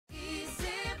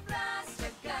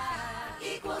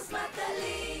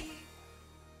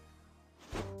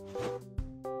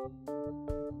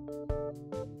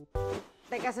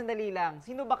Teka, sandali lang.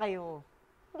 Sino ba kayo?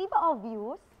 Di ba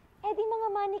obvious? Eh di mga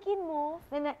mannequin mo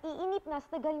na naiinip na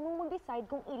sa tagal mong mag-decide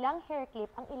kung ilang hair clip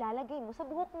ang ilalagay mo sa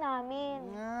buhok namin.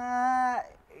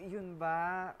 Yun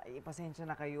ba? Pasensya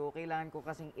na kayo. Kailangan ko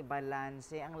kasing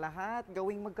ibalanse ang lahat.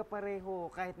 Gawing magkapareho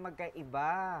kahit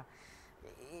magkaiba.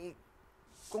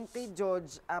 Kung kay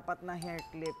George, 4 na hair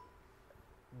clip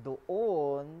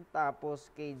doon, tapos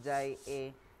kay Jai,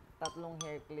 3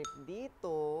 hair clip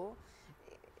dito,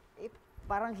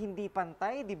 parang hindi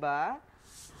pantay, di ba?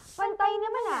 Pantay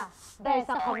naman dahil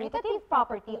sa commutative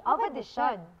property of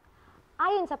addition.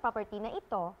 Ayon sa property na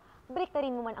ito,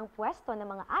 baliktarin mo man ang pwesto ng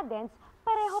mga addends,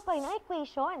 pareho pa rin ang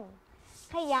equation.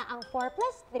 Kaya ang 4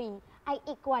 plus 3 ay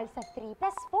equal sa 3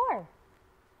 plus 4.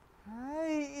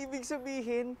 Ay, ibig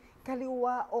sabihin,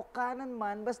 kaliwa o kanan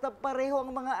man, basta pareho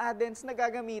ang mga addends na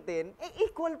gagamitin,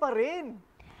 equal pa rin.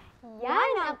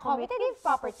 Yan ang commutative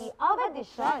property of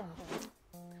addition.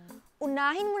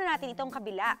 Unahin muna natin itong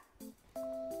kabila.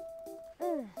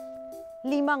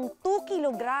 2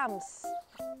 kilograms.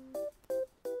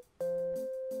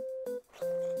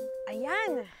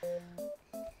 Ayan.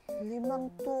 2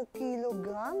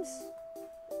 kilograms?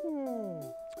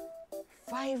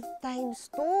 5 times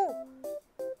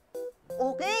 2.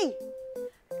 Okay.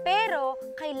 Pero,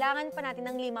 kailangan pa natin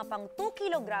ng 5 pang 2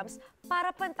 kilograms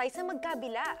para pantay sa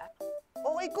magkabila.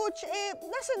 Okay, Coach.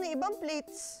 Nasaan na ibang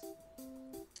plates?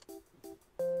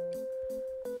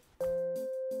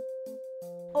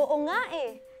 Oo nga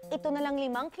Ito na lang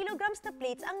 5 kilograms na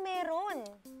plates ang meron.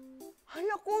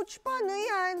 Hala, Coach. Paano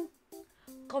yan?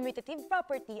 Commutative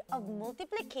property of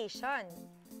multiplication.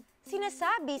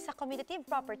 Sinasabi sa commutative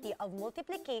property of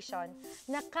multiplication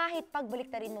na kahit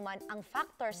pagbaliktarin mo man ang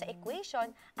factor sa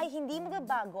equation ay hindi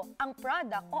magbabago ang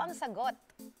product o ang sagot.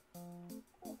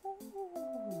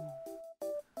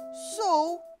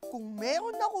 So, kung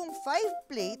meron akong 5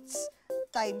 plates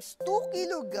times 2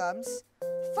 kilograms,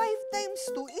 5 times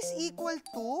 2 is equal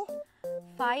to?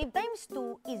 5 times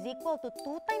 2 is equal to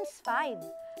 2 times 5.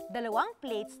 Dalawang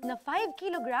plates na 5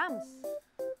 kilograms.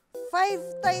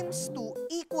 5 times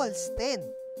 2 equals 10.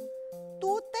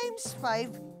 2 times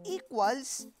 5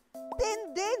 equals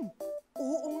 10 din.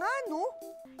 Oo nga, no?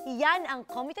 Yan ang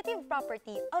commutative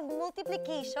property of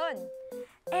multiplication.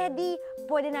 Di,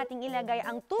 pwede nating ilagay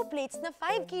ang 2 plates na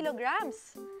 5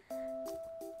 kilograms.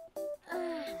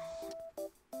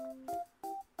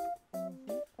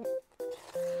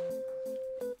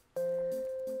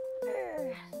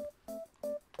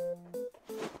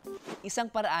 Isang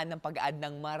paraan ng pag-add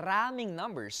ng maraming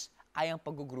numbers ay ang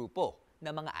paggugrupo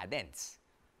ng mga addends.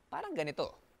 Parang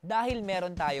ganito. Dahil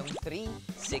meron tayong 3,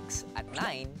 6, at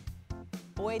 9,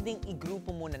 pwedeng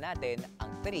igrupo muna natin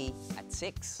ang 3 at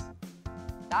 6.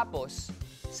 Tapos,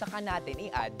 saka natin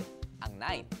i-add ang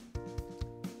 9.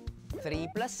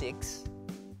 3 plus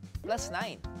 6 plus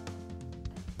 9.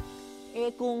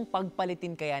 Kung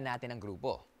pagpalitin kaya natin ang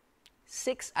grupo,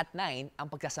 6 at 9 ang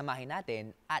pagsasamahin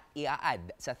natin at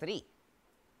i-add sa 3.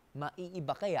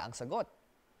 Maiiba kaya ang sagot?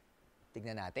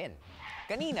 Tignan natin.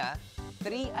 Kanina,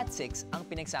 3 at 6 ang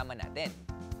pinagsama natin.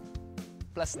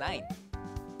 Plus 9.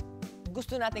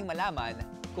 Gusto nating malaman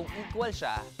kung equal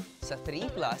siya sa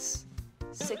 3 plus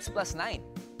 6 plus 9.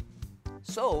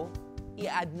 So,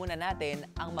 i-add muna natin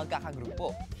ang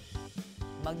magkakagrupo.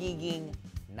 Magiging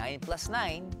 9 plus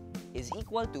 9 is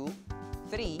equal to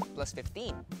 3 plus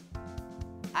 15.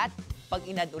 At pag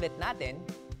in-add ulit natin,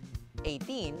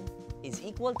 18 is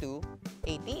equal to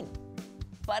 18.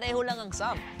 Pareho lang ang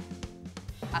sum.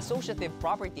 Associative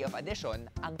property of addition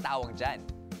ang tawag dyan.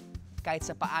 Kahit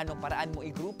sa paanong paraan mo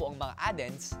igrupo ang mga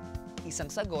addends, isang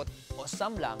sagot o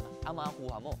sum lang ang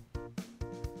makakuha mo.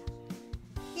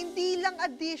 Hindi lang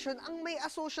addition ang may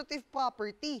associative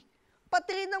property,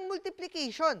 pati rin ang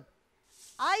multiplication.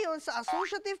 Ayon sa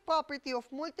associative property of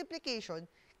multiplication,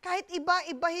 kahit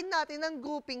iba-ibahin natin ang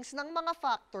groupings ng mga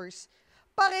factors,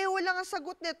 pareho lang ang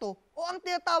sagot nito o ang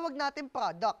tinatawag natin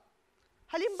product.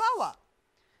 Halimbawa,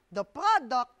 the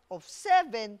product of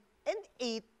 7 and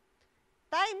 8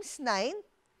 times 9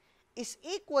 is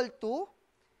equal to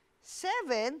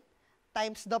 7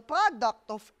 times the product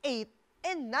of 8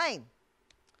 and 9.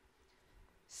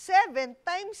 7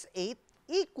 times 8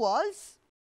 equals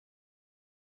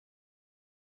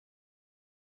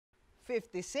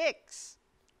 56.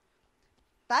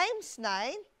 Times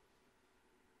 9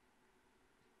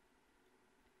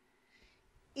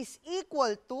 is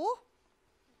equal to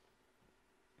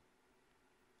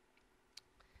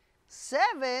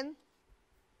 7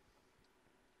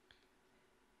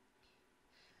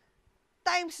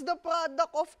 times the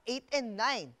product of 8 and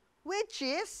 9, which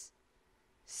is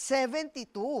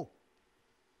 72.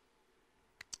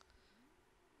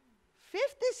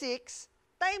 56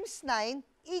 times 9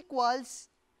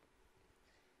 equals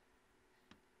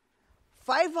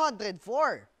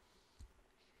 504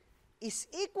 is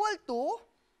equal to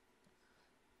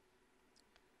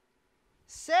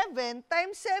 7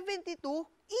 times 72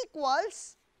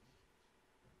 equals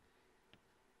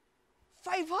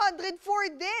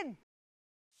 504 din.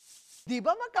 Di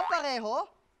ba magkapareho?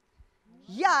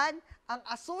 Yan ang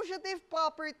associative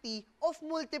property of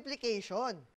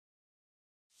multiplication.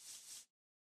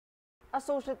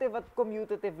 Associative at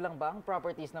commutative lang ba ang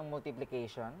properties ng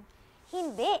multiplication?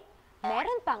 Hindi.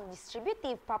 Meron pang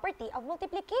distributive property of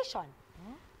multiplication.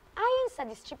 Ayon sa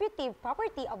distributive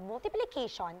property of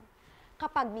multiplication,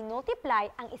 kapag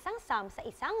minultiply ang isang sum sa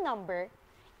isang number,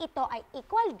 ito ay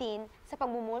equal din sa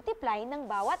pagmumultiply ng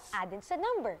bawat added sa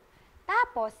number.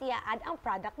 Tapos, i-add ang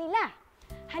product nila.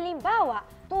 Halimbawa,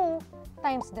 2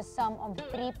 times the sum of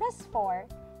 3 plus 4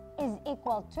 is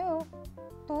equal to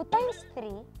 2 times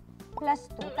 3 plus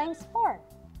 2 times 4.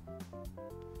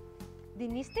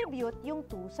 Dinistribute yung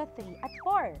 2 sa 3 at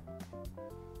 4.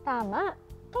 Tama.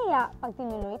 Kaya, pag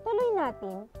tinuloy-tuloy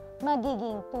natin,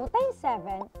 magiging 2 times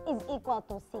 7 is equal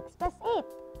to 6 plus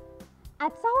 8.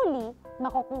 At sa huli,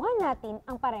 makukuha natin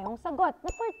ang parehong sagot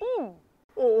na 14.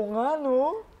 Oo nga,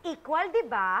 no? Equal, di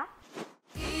ba?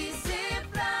 Easy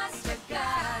plus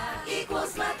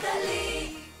equals MathDali.